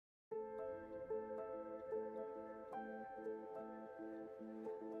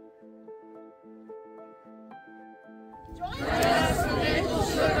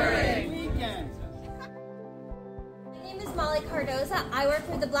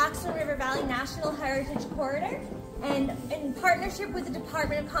Blackstone River Valley National Heritage Corridor, and in partnership with the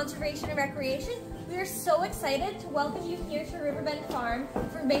Department of Conservation and Recreation, we are so excited to welcome you here to Riverbend Farm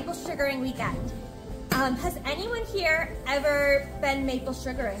for maple sugaring weekend. Has anyone here ever been maple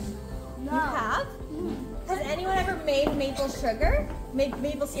sugaring? No. You have? Has anyone ever made maple sugar?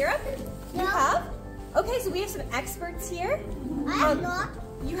 Maple syrup? No. You have? Okay, so we have some experts here. I have not.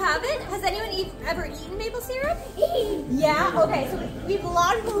 You haven't? Has anyone ever eaten maple syrup? Yeah? Okay, so we have a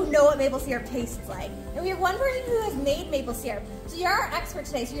lot of people who know what maple syrup tastes like. And we have one person who has made maple syrup. So you're our expert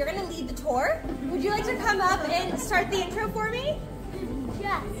today, so you're going to lead the tour. Would you like to come up and start the intro for me?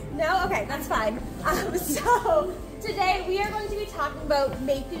 Yes. No? Okay, that's fine. So today we are going to be talking about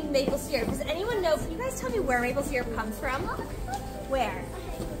making maple syrup. Does anyone know, can you guys tell me where maple syrup comes from? Where?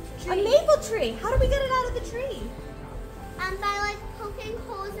 A maple tree. How do we get it out of the tree? By like poking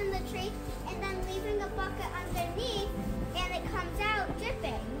holes in the tree and then leaving a bucket underneath, and it comes out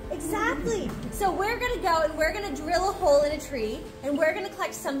dripping. Exactly. So we're going to go and we're going to drill a hole in a tree and we're going to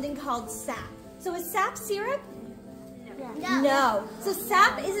collect something called sap. So is sap syrup? No. No. So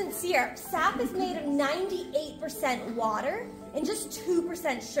sap isn't syrup. Sap is made of 98% water and just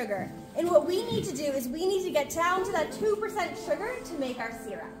 2% sugar. And what we need to do is we need to get down to that 2% sugar to make our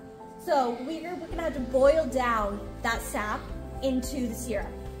syrup. So we're going to have to boil down that sap into the syrup.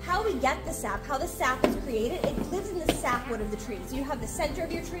 How we get the sap, how the sap is created, it lives in the sapwood of the tree. So you have the center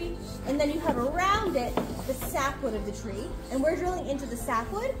of your tree, and then you have around it the sapwood of the tree, and we're drilling into the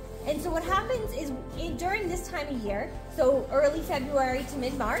sapwood. And so what happens is during this time of year, so early February to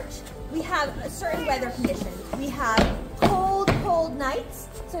mid-March, we have a certain weather conditions. We have cold nights,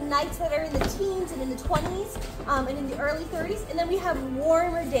 so nights that are in the teens and in the 20s and in the early 30s, and then we have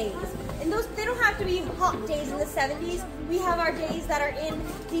warmer days. And those, they don't have to be hot days in the 70s. We have our days that are in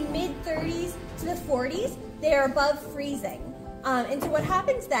the mid-30s to the 40s. They are above freezing. And so what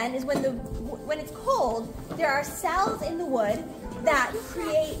happens then is when it's cold, there are cells in the wood that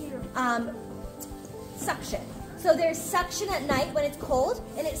create suction. So there's suction at night when it's cold,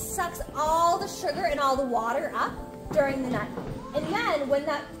 and it sucks all the sugar and all the water up during the night. And then when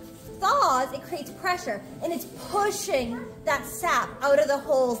that thaws, it creates pressure, and it's pushing that sap out of the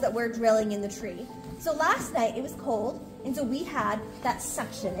holes that we're drilling in the tree. So last night it was cold, and so we had that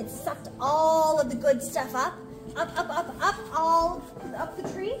suction. It sucked all of the good stuff up the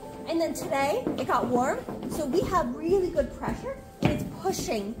tree. And then today it got warm, so we have really good pressure, and it's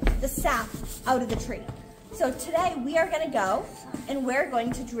pushing the sap out of the tree. So today we are going to go and we're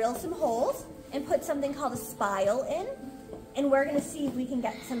going to drill some holes and put something called a spile in, and we're going to see if we can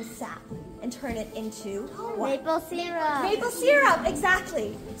get some sap and turn it into what? Maple syrup. Maple syrup,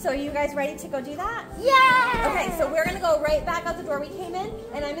 exactly. So are you guys ready to go do that? Yeah! Okay, so we're going to go right back out the door we came in,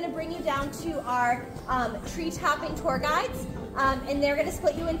 and I'm going to bring you down to our tree tapping tour guides, and they're going to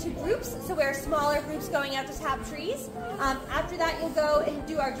split you into groups, so we're smaller groups going out to tap trees. After that, you'll go and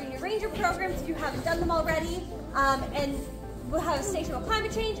do our Junior Ranger programs if you haven't done them already, and we'll have a station on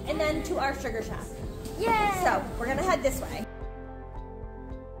climate change, and then to our sugar shack. Yay! So we're going to head this way.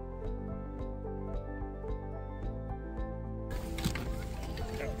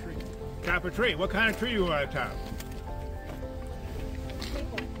 Tap a tree. What kind of tree do you want to tap?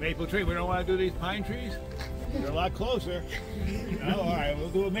 Maple tree. We don't want to do these pine trees? They're a lot closer. Oh, all right, we'll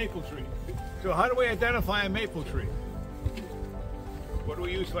do a maple tree. So how do we identify a maple tree? What do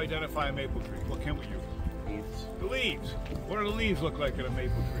we use to identify a maple tree? What can we use? Leaves. The leaves. What do the leaves look like in a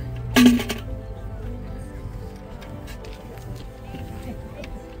maple tree?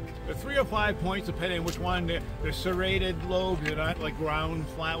 The 3 or 5 points, depending on which one. They're serrated lobes. They're not like round,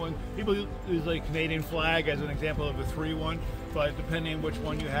 flat ones. People use like Canadian flag as an example of the 3 one. But depending on which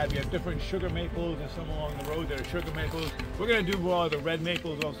one you have different sugar maples, and some along the road that are sugar maples. We're going to do more of the red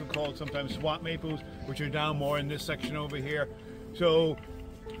maples, also called sometimes swamp maples, which are down more in this section over here. So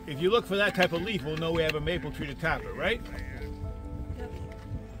if you look for that type of leaf, we'll know we have a maple tree to tap it, right?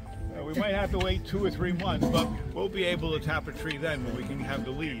 We might have to wait 2 or 3 months, but we'll be able to tap a tree then when we can have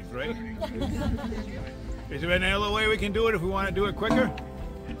the leaves, right? Is there any other way we can do it if we want to do it quicker?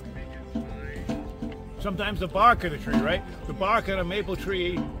 Sometimes the bark of the tree, right? The bark on a maple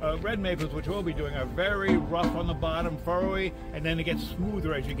tree, red maples, which we'll be doing, are very rough on the bottom, furrowy, and then it gets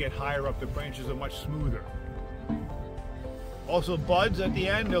smoother as you get higher up. The branches are much smoother. Also buds at the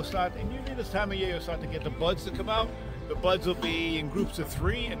end, they'll start, and usually this time of year you'll start to get the buds to come out. The buds will be in groups of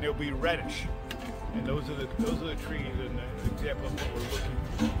 3, and they'll be reddish. And those are the trees and the example of what we're looking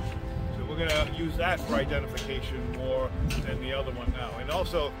for. So we're going to use that for identification more than the other one now. And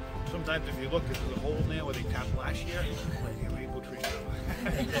also, sometimes if you look, there's a hole in there where they tapped last year. Maple tree.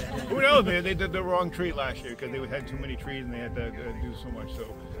 Who knows, man? They did the wrong tree last year because they had too many trees and they had to do so much.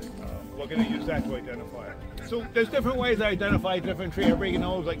 So we're going to use that to identify it. So there's different ways to identify different trees. Everybody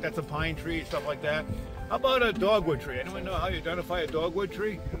knows like that's a pine tree, stuff like that. How about a dogwood tree? Anyone know how you identify a dogwood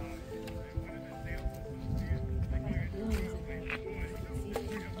tree?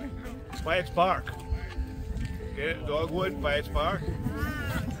 By its bark. Get it? Dogwood by its bark?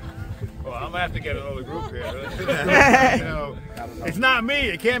 Well, I'm gonna have to get another group here. You know, it's not me.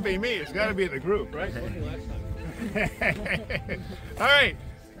 It can't be me. It's got to be the group, right? All right.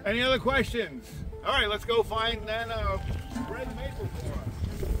 Any other questions? All right. Let's go find then red maple for us.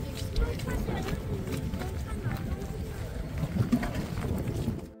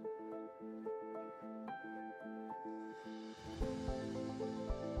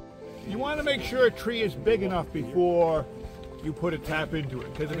 You want to make sure a tree is big enough before you put a tap into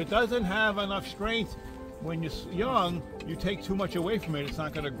it, because if it doesn't have enough strength when you're young, you take too much away from it, it's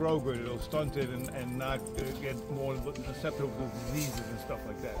not going to grow good. It'll stunt it and not get more susceptible to diseases and stuff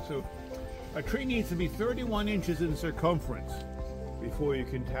like that. So a tree needs to be 31 inches in circumference before you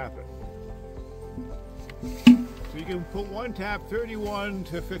can tap it. So you can put one tap 31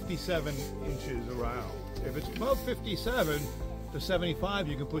 to 57 inches around. If it's above 57 to 75,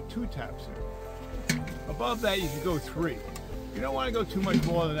 you can put 2 taps in. Above that, you can go 3. You don't want to go too much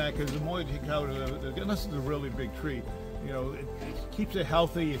more than that, because the more you take out, unless it's a really big tree, you know, it keeps it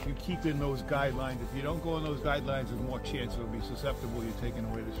healthy if you keep in those guidelines. If you don't go in those guidelines, there's more chance it'll be susceptible. You're taking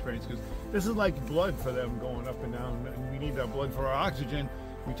away the strengths, because this is like blood for them going up and down. And we need that blood for our oxygen.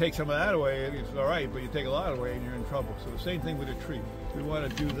 You take some of that away, it's all right, but you take a lot away and you're in trouble. So the same thing with a tree. We want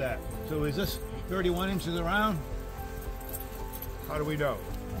to do that. So is this 31 inches around? How do we know?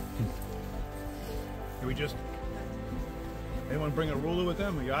 Can we just... Anyone bring a ruler with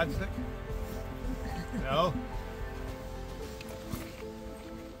them, a yardstick? No?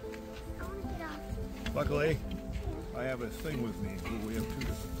 Luckily, I have a thing with me. We have 2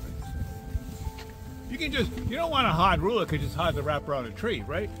 different things. You can just, you don't want a hard ruler because it's hard to wrap around a tree,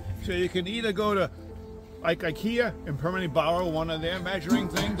 right? So you can either go to like IKEA and permanently borrow one of their measuring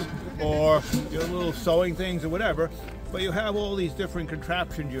things, or your little sewing things or whatever, but you have all these different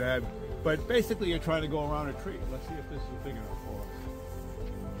contraptions you have. But basically you're trying to go around a tree. Let's see if this is big enough for us.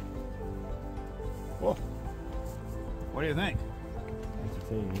 Whoa. What do you think?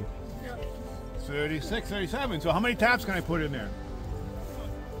 36, 37. So how many taps can I put in there?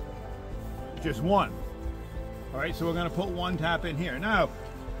 Just 1. All right, so we're going to put 1 tap in here. Now,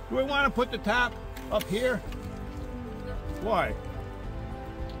 do we want to put the tap up here? Why?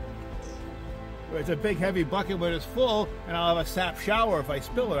 It's a big heavy bucket, but it's full, and I'll have a sap shower if I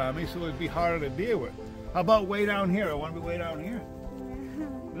spill it on me, so it'd be harder to deal with. How about way down here? I want to be way down here?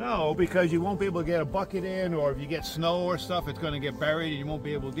 No, because you won't be able to get a bucket in, or if you get snow or stuff, it's going to get buried and you won't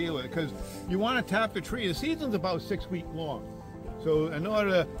be able to deal with it. Because you want to tap the tree. The season's about 6 weeks long. So in order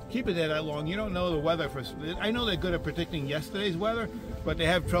to keep it there that long, you don't know the weather. I know they're good at predicting yesterday's weather, but they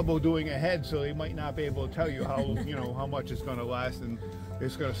have trouble doing ahead, so they might not be able to tell you how, you know, how much it's going to last, and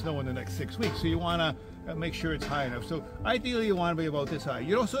it's going to snow in the next 6 weeks. So you want to make sure it's high enough. So ideally you want to be about this high.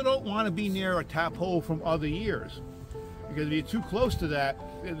 You also don't want to be near a tap hole from other years, because if you're too close to that,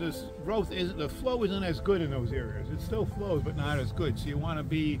 this growth isn't, the flow isn't as good in those areas. It still flows, but not as good. So you want to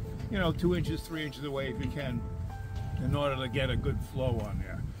be, you know, 2 inches, 3 inches away if you can, in order to get a good flow on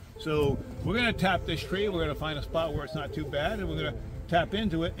there. So we're going to tap this tree. We're going to find a spot where it's not too bad, and we're going to tap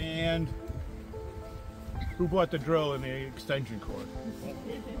into it. And who bought the drill and the extension cord?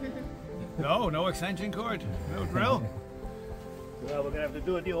 No extension cord? No drill? Well, we're going to have to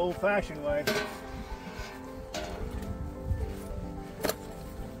do it the old-fashioned way.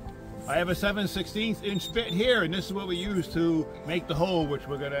 I have a 7/16 inch bit here, and this is what we use to make the hole, which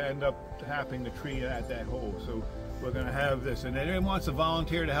we're going to end up tapping the tree at that hole. So we're going to have this, and anyone wants to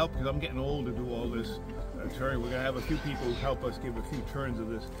volunteer to help, because I'm getting old to do all this turning. We're going to have a few people help us give a few turns of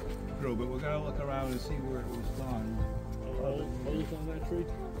this drill, but we're going to look around and see where it was gone. Holes on that tree?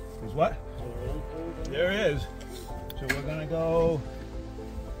 Is what? There is. So we're going to go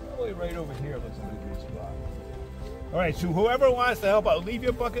probably right over here. Looks like a good spot. All right, so whoever wants to help out, leave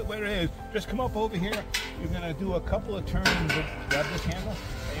your bucket where it is. Just come up over here. You're going to do a couple of turns. Grab this handle,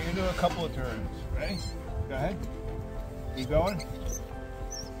 and you're going to do a couple of turns. Ready? Go ahead. Keep going.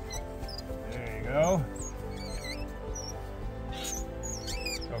 There you go.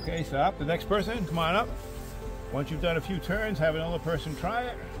 Okay, stop. The next person, come on up. Once you've done a few turns, have another person try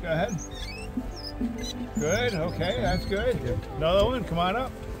it. Go ahead. Good. Okay, that's good. Another one. Come on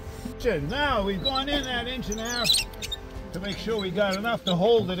up. Now we've gone in that 1.5 inches. to make sure we got enough to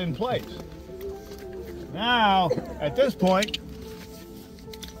hold it in place. Now, at this point,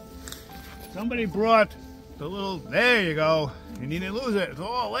 somebody brought the little, there you go. You didn't lose it, it's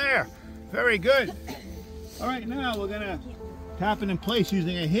all there. Very good. All right, now we're gonna tap it in place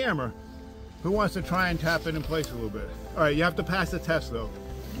using a hammer. Who wants to try and tap it in place a little bit? All right, you have to pass the test though.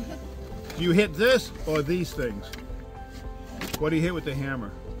 Do you hit this or these things? What do you hit with the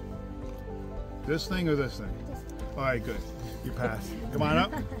hammer? This thing or this thing? All right, good. You pass. Come on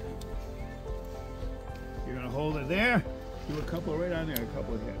up. You're gonna hold it there. Do a couple right on there, a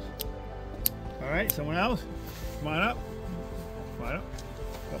couple of hits. All right, someone else? Come on up. Come on up.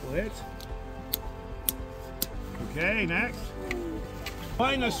 A couple of hits. Okay, next.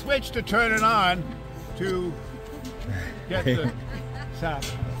 Find the switch to turn it on to get the sap.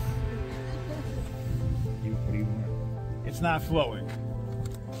 What do you want? It's not flowing.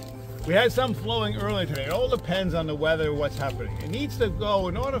 We had some flowing earlier today. It all depends on the weather, what's happening. It needs to go,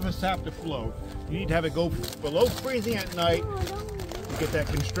 in order for sap to flow, you need to have it go below freezing at night, you get that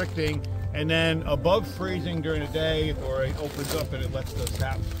constricting, and then above freezing during the day, or it opens up and it lets the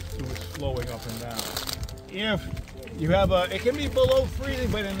sap do its flowing up and down. If you have it can be below freezing,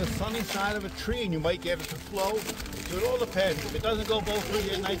 but in the sunny side of a tree, and you might get it to flow. So it all depends. If it doesn't go below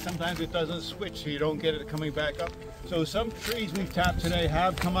freezing at night, sometimes it doesn't switch, so you don't get it coming back up. So some trees we've tapped today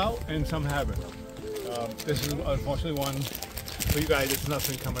have come out, and some haven't. This is unfortunately one for you guys. It's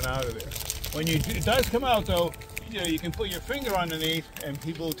nothing coming out of there. When it does come out, though, you can put your finger underneath, and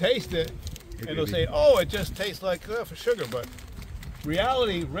people taste it, and they'll say, "Oh, it just tastes like for sugar." But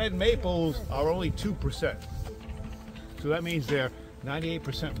reality, red maples are only 2%. So that means they're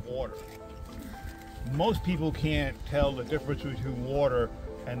 98% water. Most people can't tell the difference between water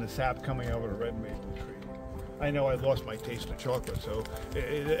and the sap coming out of a red maple tree. I know I lost my taste of chocolate, so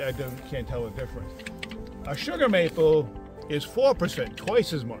I can't tell the difference. A sugar maple is 4%,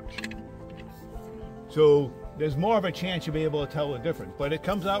 twice as much. So there's more of a chance you'll be able to tell the difference. But it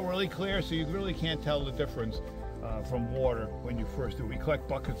comes out really clear, so you really can't tell the difference from water when you first do. We collect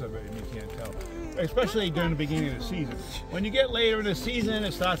buckets of it and you can't tell, especially during the beginning of the season. When you get later in the season,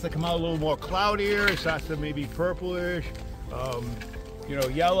 it starts to come out a little more cloudier. It starts to maybe purplish,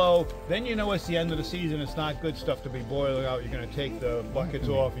 yellow. Then you know it's the end of the season. It's not good stuff to be boiling out. You're going to take the buckets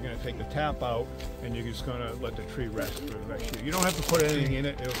off. You're going to take the tap out, and you're just going to let the tree rest for the next year. You don't have to put anything in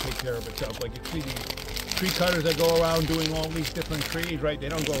it. It'll take care of itself. Like you see these tree cutters that go around doing all these different trees, right? They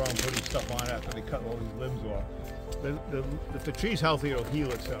don't go around putting stuff on it after they cut all these limbs off. If the tree's healthy, it'll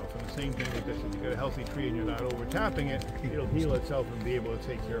heal itself. And the same thing with this. If you got a healthy tree and you're not over tapping it, it'll heal itself and be able to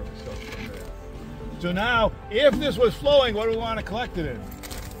take care of itself from there. So now, if this was flowing, what do we want to collect it in?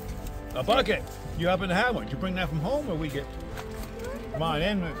 A bucket. You happen to have one. You bring that from home, or we get? Come on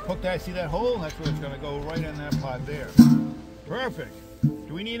in. Hook that. See that hole? That's where it's going to go, right in that pot there. Perfect.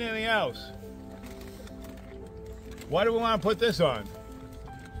 Do we need anything else? Why do we want to put this on?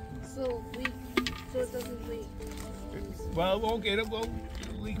 So it doesn't leak. Well, it won't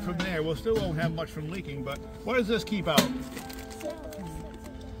leak from there. We'll still won't have much from leaking, but what does this keep out?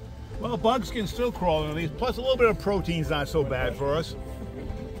 Well, bugs can still crawl in these, plus a little bit of protein's not so bad for us.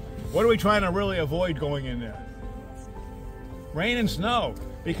 What are we trying to really avoid going in there? Rain and snow,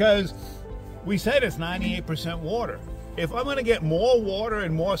 because we said it's 98% water. If I'm going to get more water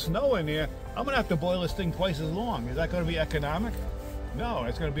and more snow in there, I'm going to have to boil this thing twice as long. Is that going to be economic? No,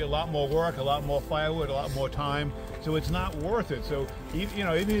 it's going to be a lot more work, a lot more firewood, a lot more time, so it's not worth it. So, even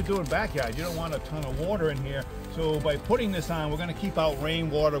if you're doing backyard, you don't want a ton of water in here. So by putting this on, we're going to keep out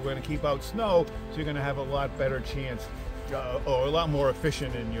rainwater, we're going to keep out snow, so you're going to have a lot better chance, or a lot more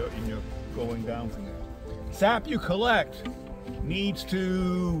efficient in your going down from there. Sap you collect needs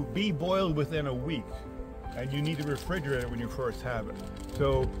to be boiled within a week, and you need to refrigerate it when you first have it.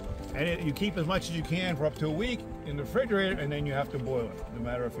 So, you keep as much as you can for up to a week in the refrigerator, and then you have to boil it. No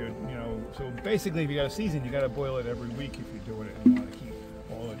matter if you're, so basically if you got a season, you got to boil it every week if you're doing it, and you want to keep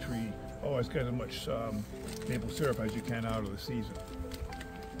all the tree, as get as much maple syrup as you can out of the season.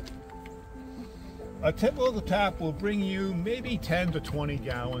 A typical tap will bring you maybe 10 to 20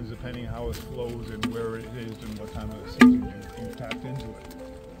 gallons, depending how it flows and where it is and what time of the season you've tapped into it,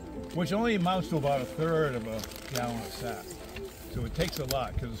 which only amounts to about 1/3 of a gallon of sap. So it takes a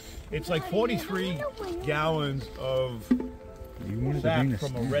lot, because it's like 43 gallons of sap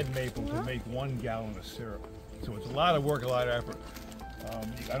from a red maple to make 1 gallon of syrup. So it's a lot of work, a lot of effort.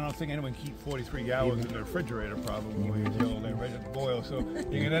 I don't think anyone can keep 43 gallons in the refrigerator probably until they're ready to boil. So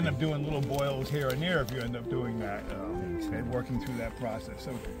you can end up doing little boils here and there if you end up doing that and working through that process.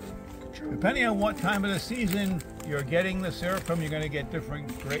 So Depending on what time of the season you're getting the syrup from, you're going to get different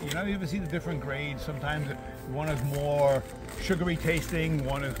grades. You know, you ever see the different grades? Sometimes one is more sugary tasting,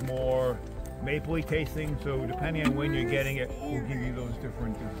 one is more mapley tasting. So depending on when you're getting it, we'll give you those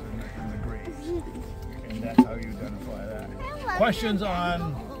differences in the grades. And that's how you identify that. Questions on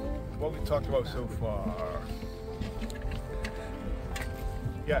what we talked about so far?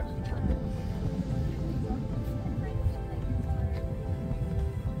 Yes.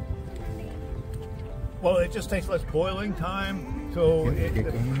 Well, it just takes less boiling time. So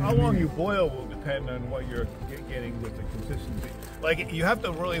how long you boil will depend on what you're getting with the consistency. Like, you have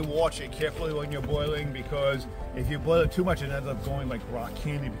to really watch it carefully when you're boiling, because if you boil it too much, it ends up going like rock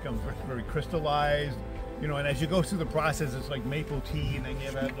candy, becomes very crystallized. You know, and as you go through the process, it's like maple tea, and then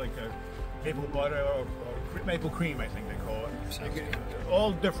you have like a maple butter or maple cream, I think they call it.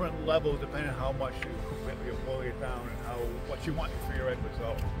 All different levels depending on how much you boil it down and what you want for your end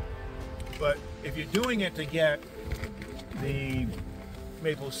result. But if you're doing it to get the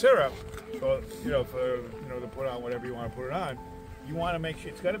maple syrup, or to put on whatever you want to put it on, you want to make sure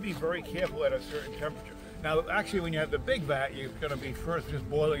it's got to be very careful at a certain temperature. Now, actually, when you have the big vat, you're going to be first just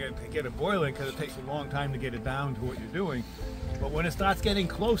boiling it to get it boiling, because it takes a long time to get it down to what you're doing. But when it starts getting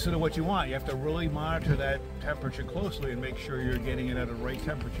closer to what you want, you have to really monitor that temperature closely and make sure you're getting it at the right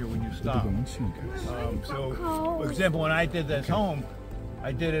temperature when you stop. So, for example, when I did this home,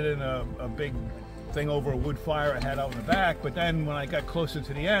 I did it in a big thing over a wood fire I had out in the back, but then when I got closer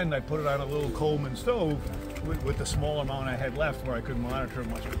to the end, I put it on a little Coleman stove with the small amount I had left, where I could monitor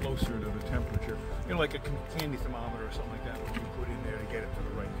much closer to the temperature. You know, like a candy thermometer or something like that, when you put in there to get it to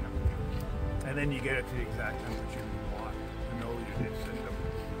the right temperature. And then you get it to the exact temperature you want to know it's in the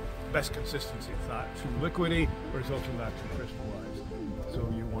best consistency. It's not too liquidy, but it's also not too crystallized.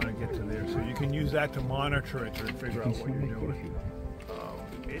 So you want to get to there. So you can use that to monitor it to figure out what you're doing.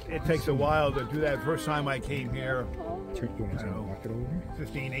 It takes a while to do that. First time I came here,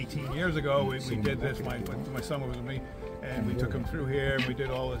 15, 18 years ago, we did this. My son was with me, and we took him through here, and we did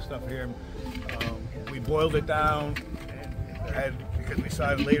all this stuff here. We boiled it down, and because we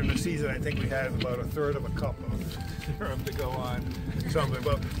started later in the season, I think we had about a third of a cup of syrup to go on something.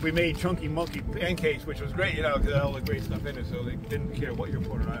 But we made chunky monkey pancakes, which was great, because it had all the great stuff in it, so they didn't care what you're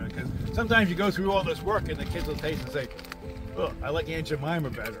putting on it. Because sometimes you go through all this work, and the kids will taste and say, "Oh, I like Aunt Jemima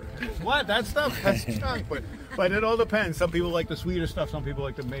better." What? That stuff? That's junk. But it all depends. Some people like the sweeter stuff. Some people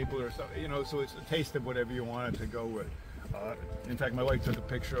like the maple or something. So it's the taste of whatever you want it to go with. In fact, my wife took a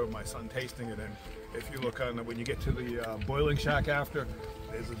picture of my son tasting it, and if you look on when you get to the boiling shack after,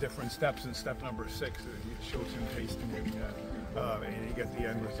 there's the different steps. In step number 6, it shows him tasting it, and you get the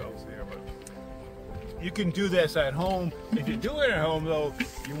end results there. But you can do this at home. If you do it at home, though,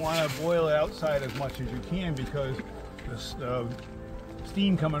 you want to boil it outside as much as you can, because the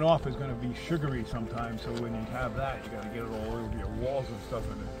steam coming off is going to be sugary sometimes. So when you have that, you got to get it all over your walls and stuff.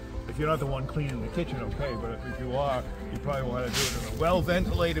 And if you're not the one cleaning the kitchen, okay. But if you are, you probably want to do it in a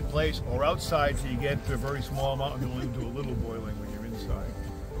well-ventilated place or outside, so you get to a very small amount and only do a little boiling when you're inside.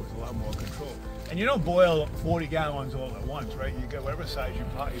 With a lot more control. And you don't boil 40 gallons all at once, right? You get whatever size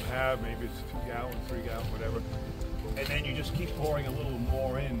pot you have, maybe it's 2 gallons, 3 gallons, whatever. And then you just keep pouring a little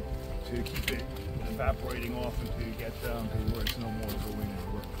more in to keep it evaporating off until you get down to where it's no more going to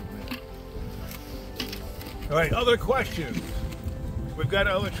work from there. All right, other questions? We've got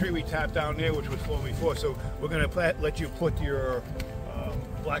another tree we tapped down there, which was flown before, so we're going to let you put your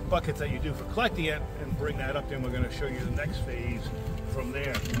black buckets that you do for collecting it and bring that up there, and we're going to show you the next phase from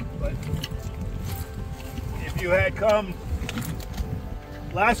there. But if you had come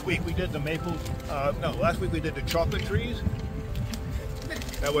last week, we did the maple, last week we did the chocolate trees.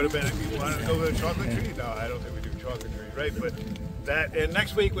 That would have been, if you wanted to go with a chocolate tree. No, I don't think we do chocolate trees, right? But that, and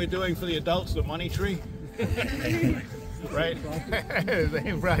next week we're doing for the adults the money tree. Right?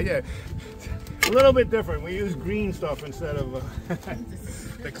 Yeah. A little bit different. We use green stuff instead of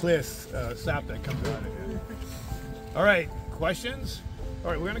the clear sap that comes out of it. All right, questions?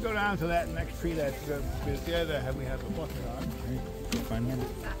 All right, we're going to go down to that next tree that's there that we have the bucket on. Find one.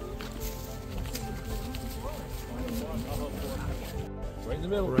 Right in the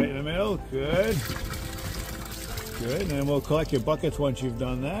middle. Right in the middle. Good. Good. And then we'll collect your buckets once you've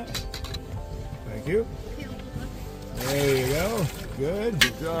done that. Thank you. There you go. Good.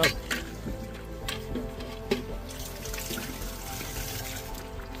 Good job.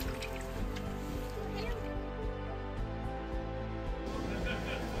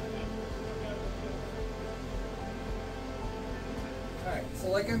 Alright, so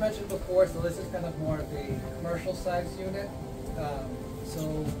like I mentioned before, so this is kind of more of a commercial size unit.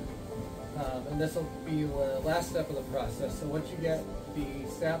 And this will be the last step of the process. So what you get the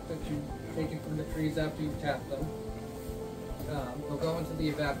sap that you've taken from the trees after you've tapped them. They'll go into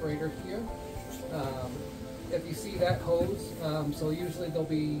the evaporator here. If you see that hose, so usually there'll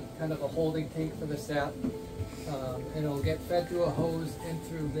be kind of a holding tank for the sap, and it'll get fed through a hose in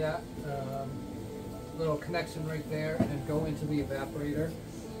through that little connection right there and go into the evaporator.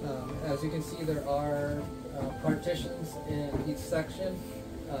 As you can see, there are partitions in each section.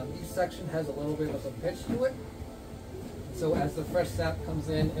 Each section has a little bit of a pitch to it. So as the fresh sap comes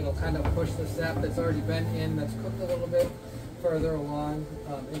in, it'll kind of push the sap that's already been in, that's cooked a little bit, further along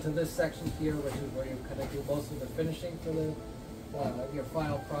into this section here, which is where you kind of do most of the finishing for the your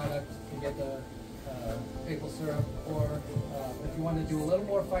final product to get the maple syrup. Or if you want to do a little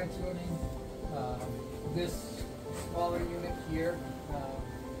more fine tuning, this smaller unit here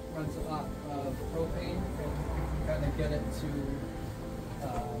runs off of propane, and you can kind of get it to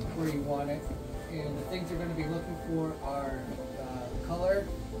where you want it. And the things you're going to be looking for are color,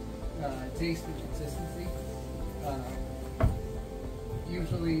 taste, and consistency.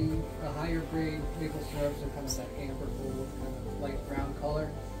 Usually the higher grade maple syrups are kind of that amber gold, kind of light brown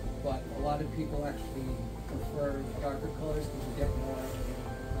color, but a lot of people actually prefer darker colors because you get more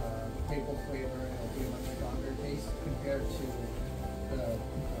maple flavor and it'll be a much stronger taste compared to the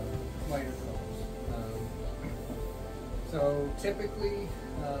lighter colors. So typically,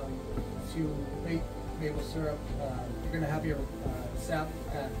 to make maple syrup, you're going to have your sap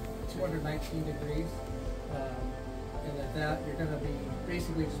at 219 degrees. And at that, you're going to be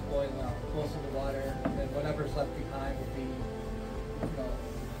basically just boiling out most of the water, and then whatever's left behind will be,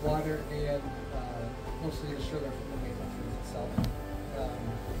 water and mostly the sugar from the maple trees itself.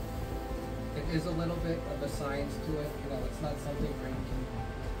 It is a little bit of a science to it. It's not something where you can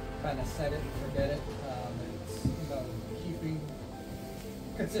kind of set it and forget it. It's keeping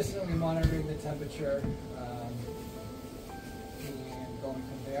consistently monitoring the temperature. Going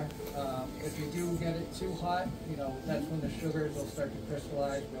from there. If you do get it too hot, that's when the sugars will start to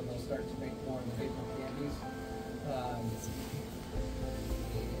crystallize, when they'll start to make more of the maple candies.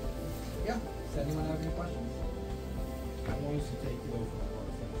 Yeah. Does anyone have any questions? How long does it take to go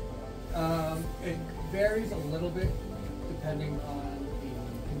from It varies a little bit depending on the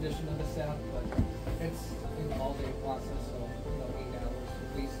condition of the sap, but it's an all-day process, so 8 hours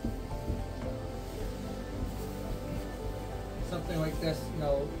at least. Something like this,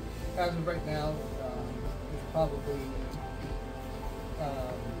 as of right now, it's probably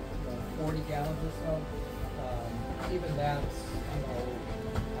 40 gallons or so. Even that's,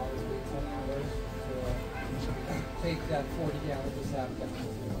 obviously 10 hours to take that 40 gallons of sap down.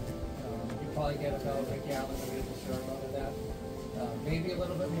 You probably get about a gallon of maple syrup out of that. Maybe a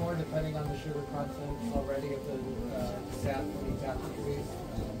little bit more depending on the sugar content already of the sap when you tap the trees.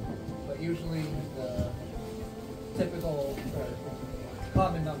 But usually the typical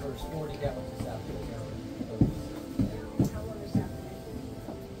common number is 40 gallons of sap per gallon.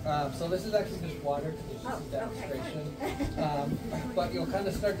 So this is actually just water, because this is a demonstration. But you'll kind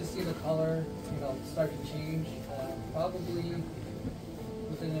of start to see the color, start to change, probably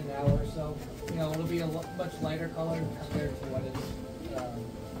within an hour or so. It'll be a much lighter color compared to what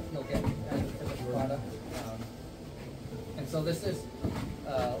you'll get as a finished product. And so this is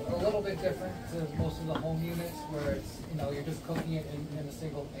a little bit different to most of the home units, where it's, you're just cooking it in a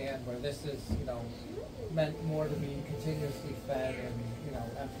single pan, where this is, meant more to be continuously fed and,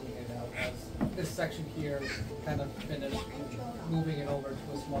 emptying it out. As this section here is kind of finished, moving it over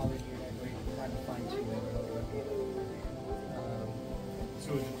to a smaller unit where you can kind of fine tune it a little bit.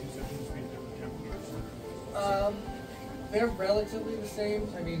 So is the two sections be different temperatures? They're relatively the same.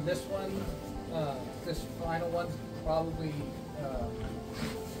 I mean, this one, this final one's probably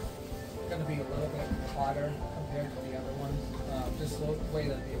going to be a little bit hotter compared to the other ones, just the way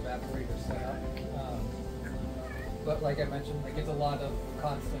that the evaporator's set up. But like I mentioned, it's a lot of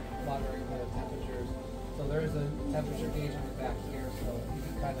constant monitoring the temperatures. So there is a temperature gauge on the back here, so you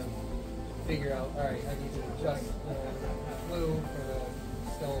can kind of figure out, all right, I need to adjust the flue for the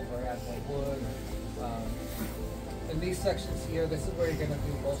stove or add more wood. In these sections here, this is where you're going to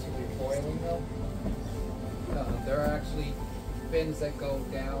do most of your boiling though. There are actually fins that go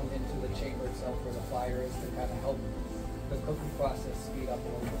down into the chamber itself where the fire is to kind of help the cooking process speed up a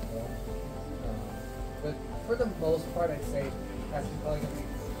little bit more. But for the most part, I'd say that's probably going to be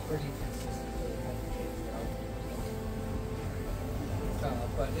pretty consistent for the temperatures now.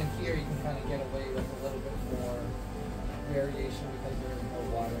 But in here, you can kind of get away with a little bit more variation because there is no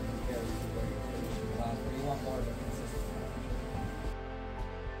water compared to where you want more of a